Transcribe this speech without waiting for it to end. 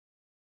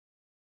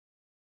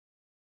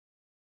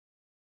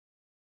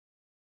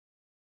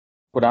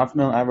Good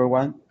afternoon,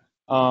 everyone.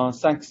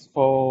 Thanks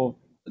for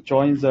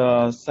joining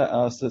the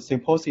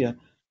symposium.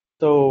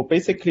 So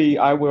basically,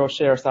 I will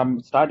share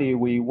some study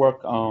we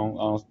worked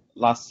on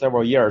last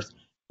several years,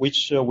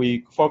 which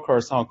we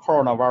focus on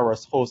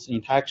coronavirus host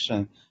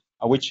interaction,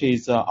 which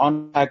is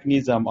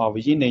antagonism of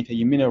innate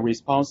immune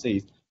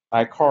responses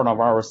by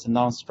coronavirus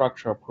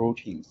non-structural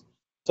proteins.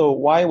 So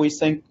why we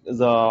think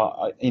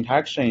the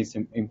interaction is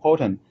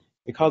important?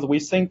 Because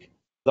we think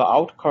the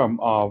outcome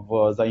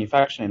of the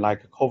infection,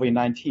 like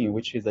COVID-19,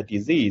 which is a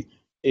disease,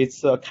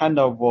 it's a kind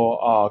of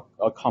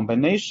a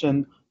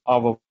combination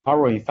of a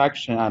viral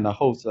infection and a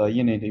host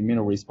innate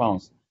immune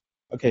response.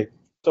 Okay,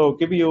 so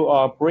give you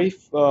a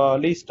brief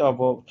list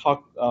of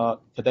talk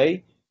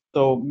today.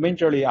 So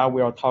majorly, I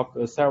will talk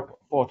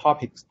four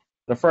topics.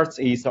 The first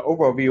is the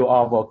overview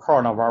of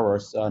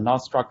coronavirus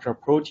non-structural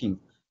protein.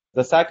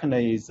 The second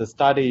is the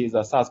study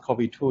the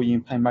SARS-CoV-2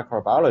 in Penn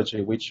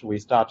microbiology, which we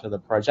started the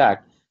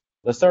project.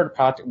 The third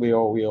part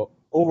will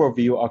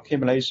overview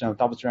accumulation of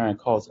double-stranded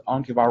cause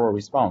antiviral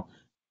response.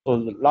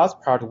 So the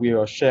last part we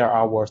will share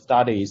our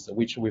studies,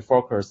 which we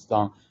focus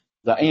on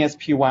the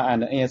ASP1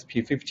 and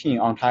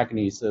ASP15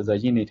 antagonists, the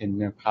innate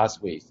immune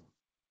pathways.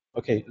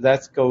 Okay,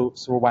 let's go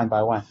through one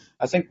by one.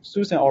 I think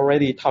Susan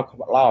already talked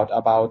a lot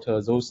about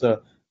those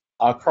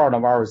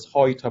coronavirus,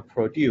 how it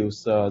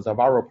produce the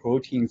viral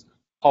proteins,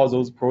 how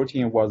those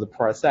protein was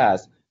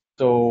processed.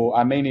 So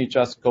I mainly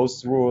just go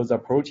through the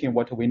protein,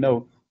 what we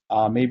know.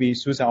 Maybe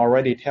Susan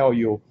already tell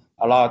you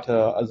a lot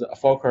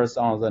focus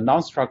on the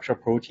non-structural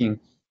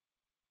protein,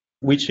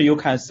 which you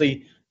can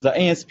see the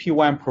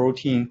ASP1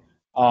 protein,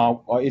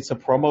 it's a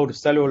promote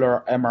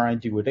cellular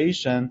mRNA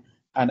degradation,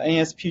 and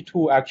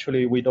ASP2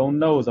 actually we don't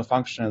know the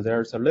function.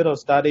 There's a little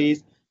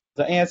studies.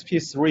 The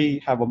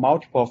ASP3 have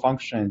multiple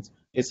functions.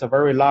 It's a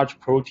very large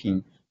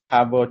protein,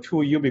 have two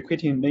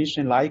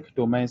ubiquitination-like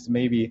domains,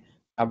 maybe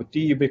have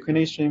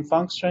deubiquitination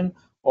function,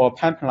 or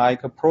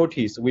PAMP-like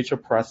proteins which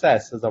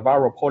process the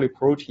viral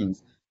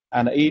polyproteins,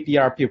 and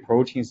ADRP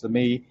proteins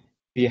may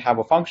have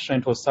a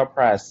function to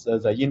suppress the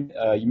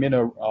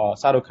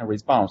immunocytokine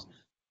response.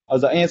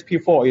 The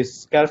ASP4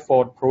 is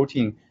scaffold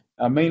protein,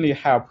 mainly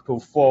help to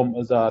form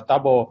the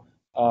double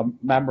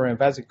membrane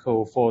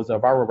vesicle for the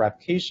viral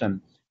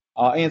replication.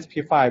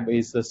 ASP5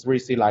 is the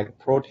 3C-like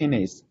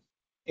proteinase.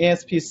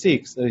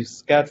 ASP6 is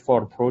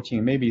scaffold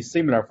protein, maybe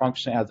similar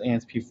function as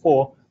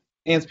ASP4.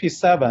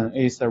 ASP7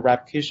 is a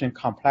replication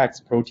complex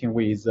protein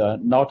with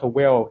not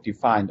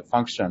well-defined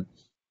function.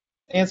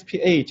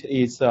 ASP8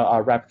 is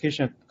a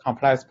replication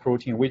complex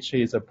protein, which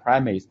is a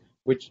primase,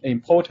 which is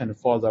important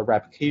for the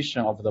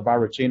replication of the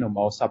viral genome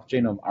or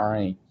subgenome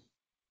RNA.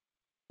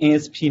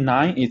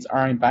 ASP9 is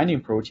RNA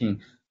binding protein.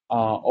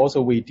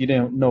 Also, we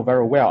didn't know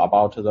very well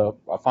about the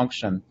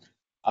function.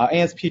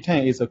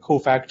 ASP10 is a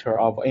cofactor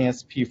of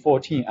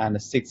ASP14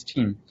 and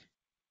 16.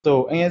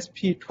 So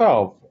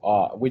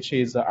ASP12, which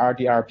is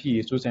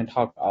RDRP, Susan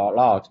talked a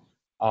lot,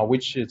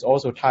 which is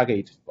also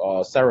target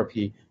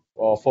therapy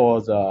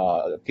for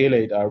the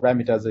Gilead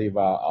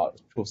remdesivir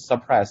to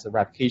suppress the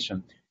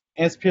replication.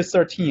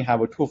 ASP13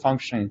 have two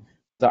functions,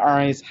 the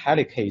RNase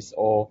helicase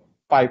or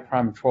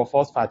 5'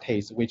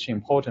 triphosphatase, which is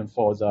important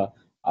for the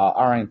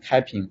RNA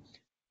capping.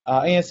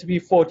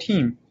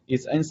 ASP14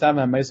 is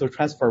N7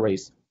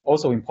 methyltransferase,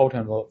 also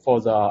important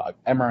for the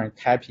mRNA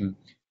capping.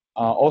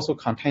 Also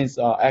contains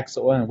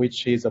XON,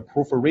 which is a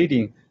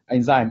proofreading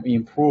enzyme,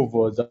 improve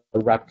the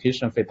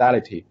replication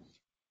fidelity.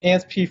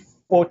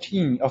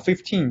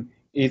 ASP15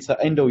 is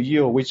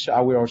endo-EO, which I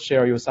will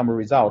share you some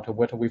result of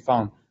what we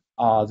found.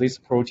 This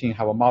protein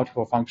have a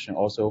multiple function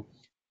also.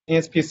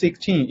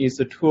 ASP16 is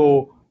a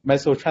 2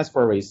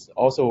 methyltransferase,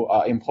 also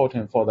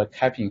important for the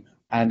capping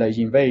and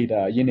invade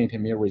innate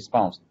immune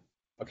response.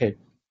 Okay.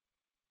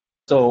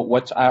 So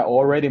what I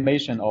already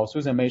mentioned, or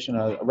Susan mentioned,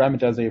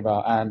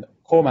 remdesivir and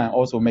Coleman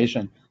also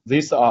mentioned,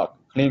 these are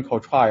clinical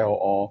trial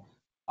or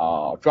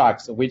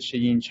drugs, which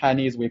in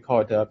Chinese we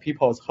call it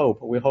people's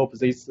hope. We hope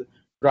these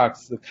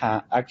drugs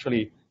can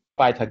actually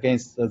fight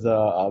against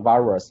the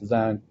virus,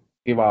 then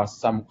give us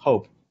some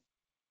hope.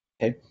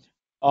 Okay.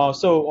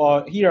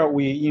 So here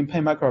we in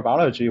Penn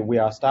microbiology, we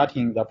are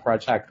starting the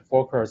project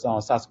focus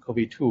on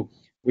SARS-CoV-2,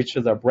 which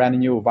is a brand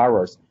new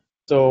virus.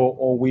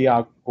 So we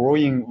are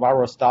growing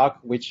viral stock,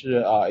 which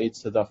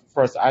it's the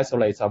first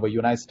isolates of the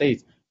United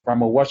States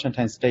from a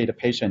Washington State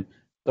patient.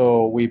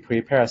 So we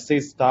prepare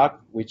seed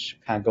stock, which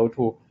can go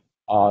to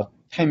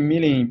 10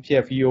 million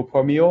PFU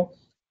per ml,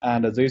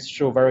 and this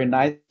show very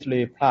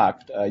nicely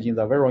plugged in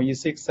the viral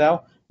E6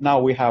 cell.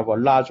 Now we have a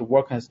large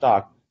working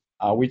stock,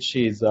 which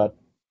is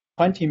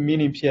 20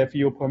 million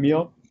PFU per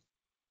ml.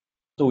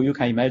 So you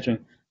can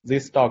imagine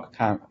this stock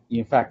can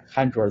infect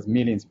hundreds,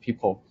 millions of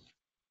people.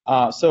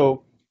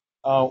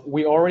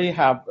 We already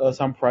have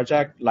some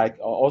project, like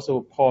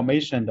also Paul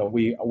mentioned,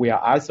 we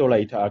are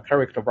isolate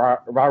character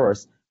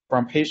virus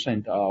from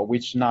patient,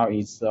 which now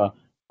is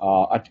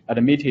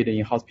admitted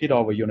in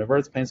hospital of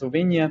University of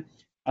Pennsylvania,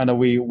 and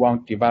we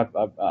want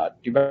to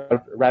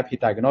develop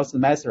rapid diagnosis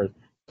method.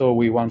 So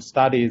we want to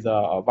study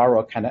the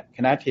viral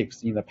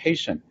kinetics in the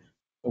patient.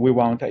 we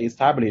want to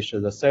establish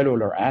the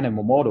cellular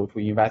animal model to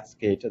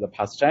investigate the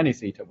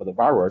pathogenicity of the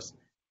virus.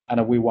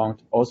 And we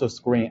want also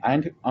screen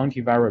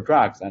antiviral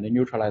drugs and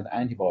neutralize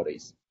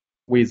antibodies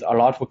with a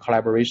lot of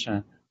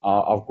collaboration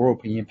of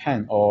group in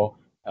Penn or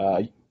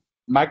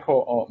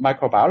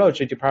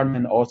microbiology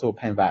department, also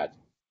Penn Vet.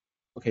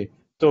 Okay,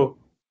 so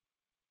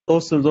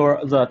those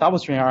are the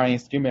double-strand RNA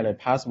stimulate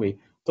pathway.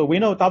 So we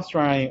know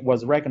double-strand RNA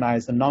was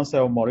recognized as a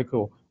non-cell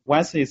molecule.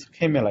 Once it's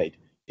accumulated,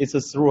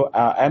 it's through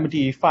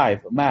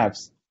MD5,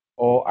 MAPS,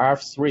 or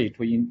RF3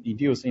 to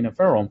induce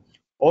interferon.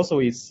 Also,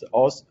 it's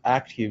also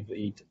active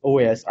in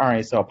OS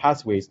RNA cell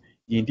pathways,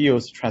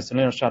 induce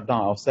translational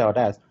shutdown of cell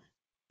death.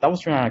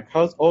 Double-strand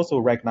RNA is also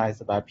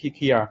recognized by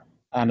PKR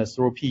and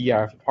through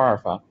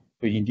PER-alpha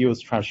to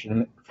induce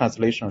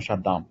translational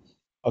shutdown.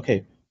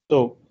 Okay,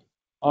 so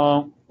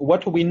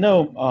what we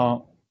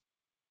know,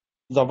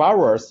 the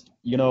virus,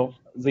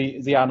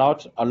 they are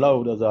not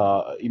allowed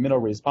the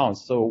immune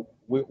response. So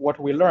what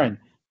we learned,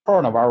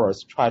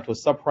 coronavirus try to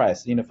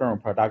suppress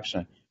interferon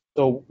production.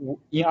 So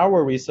in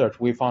our research,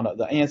 we found that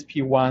the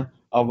ASP1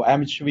 of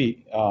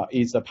MHV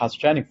is a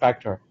pathogenic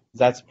factor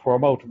that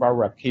promotes viral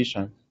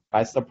replication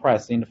by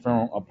suppressing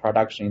interferon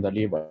production in the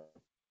liver.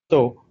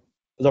 So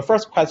the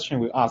first question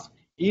we ask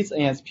is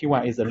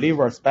ASP1 is a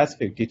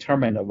liver-specific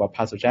determinant of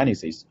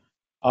pathogenesis.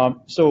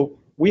 So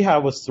we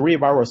have 3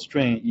 viral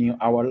strains in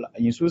our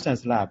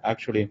Susan's lab,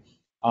 actually,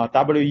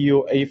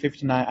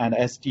 WA59 and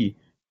SD.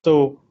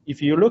 So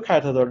if you look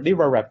at the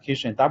liver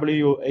replication,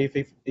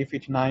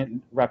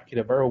 WA59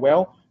 replicated very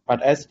well,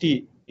 but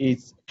SD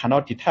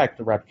cannot detect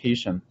the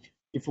replication.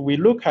 If we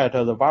look at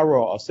the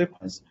viral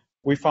sequence,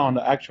 we found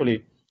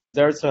actually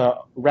there's a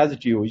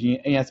residue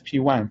in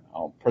ASP1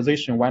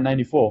 position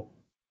 194.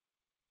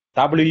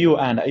 W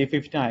and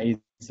A59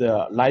 is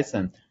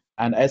lysine,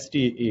 and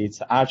SD is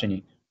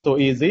arginine. So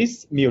is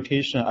this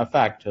mutation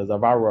affect the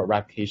viral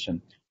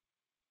replication?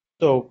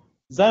 So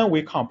then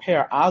we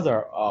compare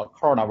other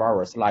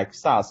coronavirus like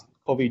SARS,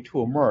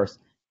 COVID-2, MERS,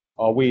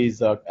 with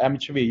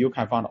MHV. You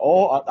can find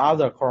all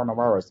other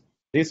coronavirus.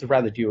 This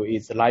residue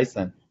is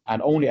lysine,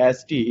 and only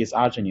SD is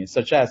arginine.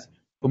 Suggests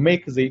to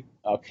make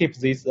keep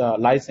this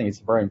lysine is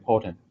very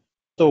important.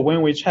 So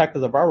when we check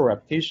the viral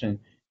replication,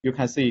 you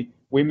can see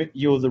we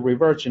use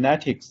reverse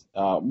genetics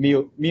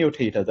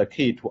mutate the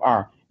K to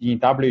R in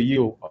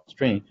WU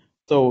strain.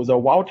 So the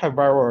wild-type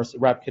virus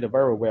replicated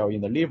very well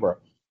in the liver,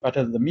 but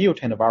the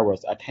mutant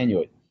virus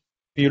attenuate.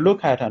 If you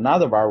look at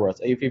another virus,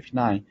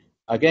 A59,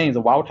 again,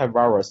 the wild-type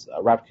virus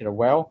replicated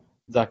well,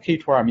 the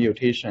K2R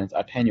mutations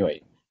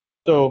attenuate.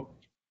 So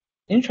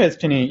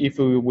interestingly, if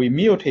we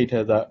mutate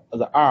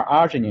the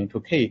R arginine to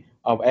K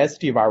of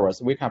SD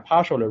virus, we can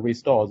partially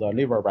restore the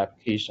liver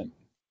replication.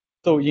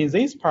 So in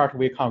this part,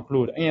 we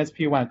conclude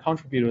ASP1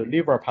 contributes to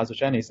liver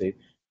pathogenesis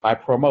by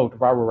promote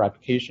viral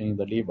replication in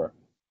the liver.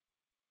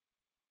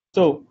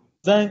 So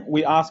then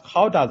we ask,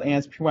 how does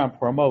ASP1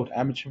 promote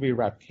MHV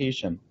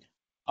replication?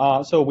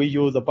 So we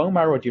use the bone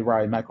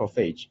marrow-derived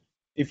macrophage.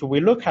 If we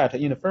look at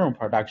interferon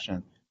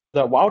production,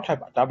 the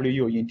wild-type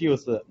W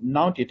induces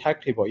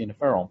non-detectable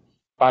interferon,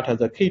 but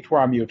the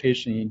K2R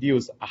mutation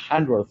induces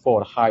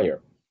 100-fold higher.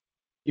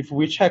 If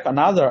we check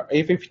another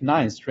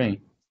A59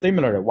 strain,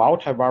 similarly,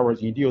 wild-type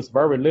virus induce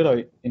very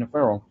little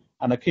interferon,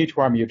 and the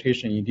K2R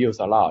mutation induce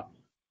a lot.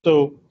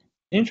 So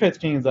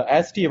interesting, the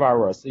SD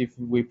virus, if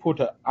we put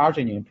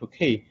arginine to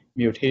K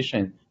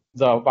mutation,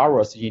 the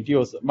virus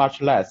induce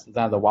much less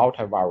than the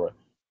wild-type virus.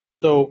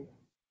 So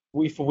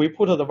if we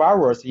put the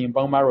virus in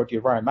bone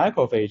marrow-derived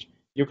macrophage,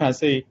 you can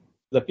see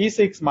the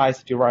B6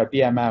 mice-derived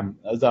BMM,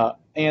 the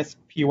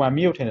ASP1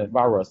 mutant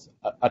virus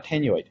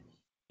attenuate.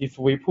 If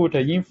we put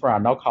infra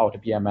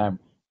knockout BMM,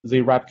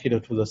 they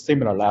replicate to the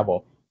similar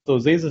level. So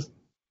this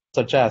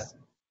suggests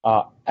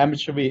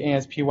MHV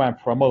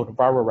ASP1 promote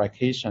viral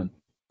replication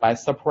by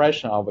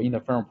suppression of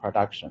interferon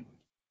production.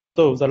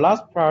 So the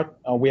last part,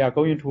 we are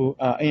going to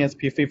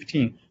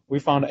ASP15. We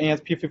found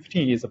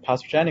ASP15 is a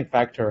pathogenic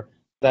factor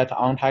that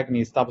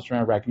antagonists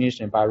double-strand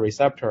recognition by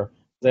receptor,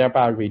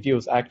 thereby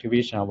reduce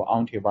activation of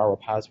antiviral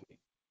pathway.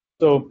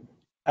 So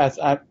as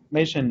I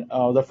mentioned,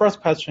 the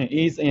first question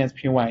is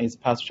ASP1 is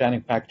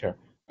pathogenic factor.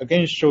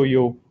 Again, show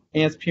you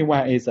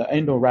ASP1 is an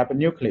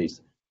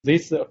endoribonuclease.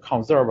 This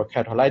conserve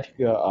catalytic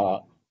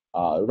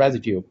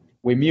residue.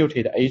 We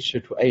mutate H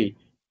to A.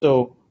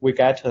 So we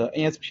get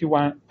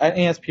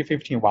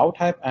ASP15 wild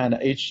type and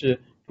H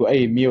to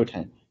A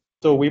mutant.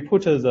 So we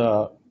put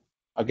the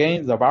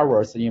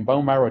virus in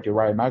bone marrow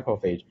derived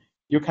macrophage.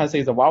 You can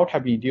see the wild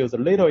type induce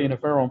little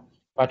interferon,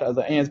 but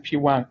the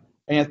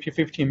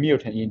ASP15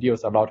 mutant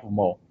induce a lot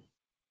more.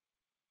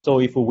 So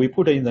if we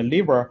put it in the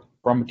liver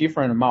from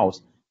different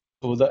mouse,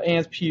 so the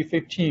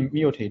ASP15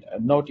 mutate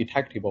not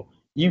detectable.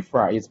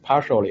 Infra is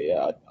partially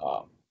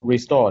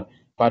restored,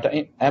 but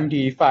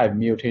MD5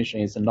 mutation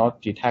is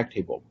not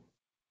detectable.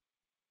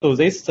 So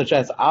this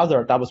suggests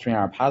other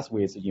double-strand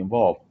pathways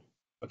involved.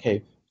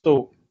 Okay,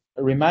 so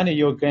reminding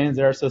you again,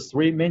 there's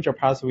 3 major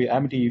pathways: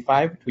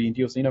 MD5 to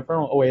induce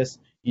interferon, OS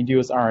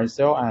induce RNA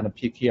cell, and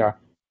PKR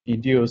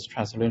induce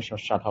translational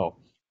shutdown.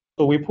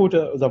 So we put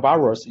the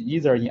virus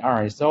either in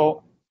RNA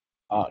cell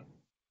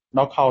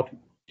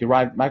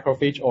knockout-derived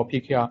macrophage or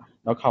PKR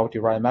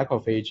knockout-derived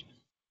macrophage.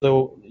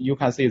 So you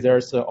can see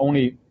there's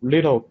only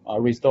little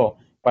restore,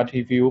 but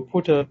if you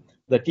put the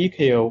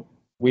DKO,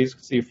 we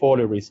see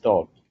fully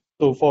restored.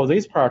 So for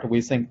this part, we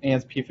think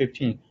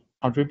ASP15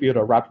 contribute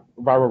a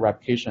viral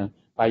replication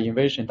by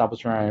invasion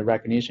double-stranded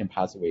recognition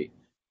pathway.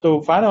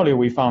 So finally,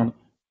 we found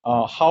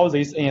how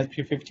this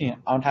ASP15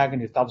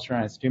 antagonist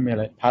double-stranded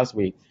stimulate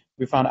pathway.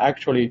 We found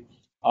actually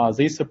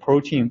this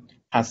protein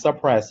can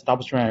suppress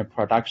double-stranded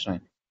production.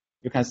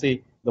 You can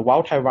see the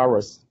wild-type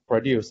virus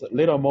produce a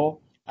little more,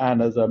 and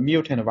the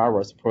mutant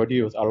virus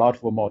produce a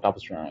lot more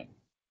double-stranded.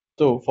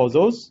 So for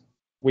those,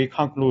 we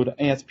conclude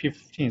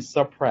ASP15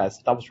 suppress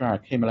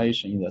double-stranded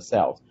accumulation in the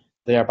cells,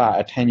 thereby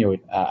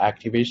attenuate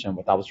activation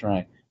of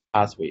double-stranded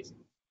pathways.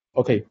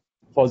 Okay,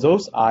 for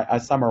those, I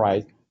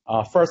summarize.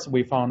 First,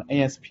 we found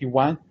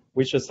ASP1,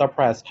 which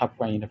suppress type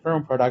 1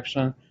 interferon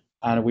production,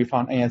 and we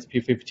found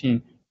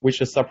ASP15, which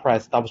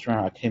suppress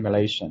double-stranded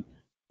accumulation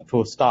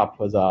to stop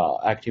the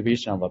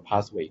activation of a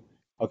pathway.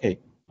 Okay,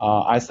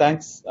 I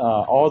thank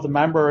all the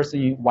members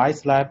in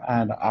Weiss Lab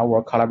and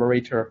our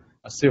collaborator,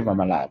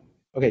 Silverman Lab.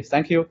 Okay,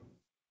 thank you.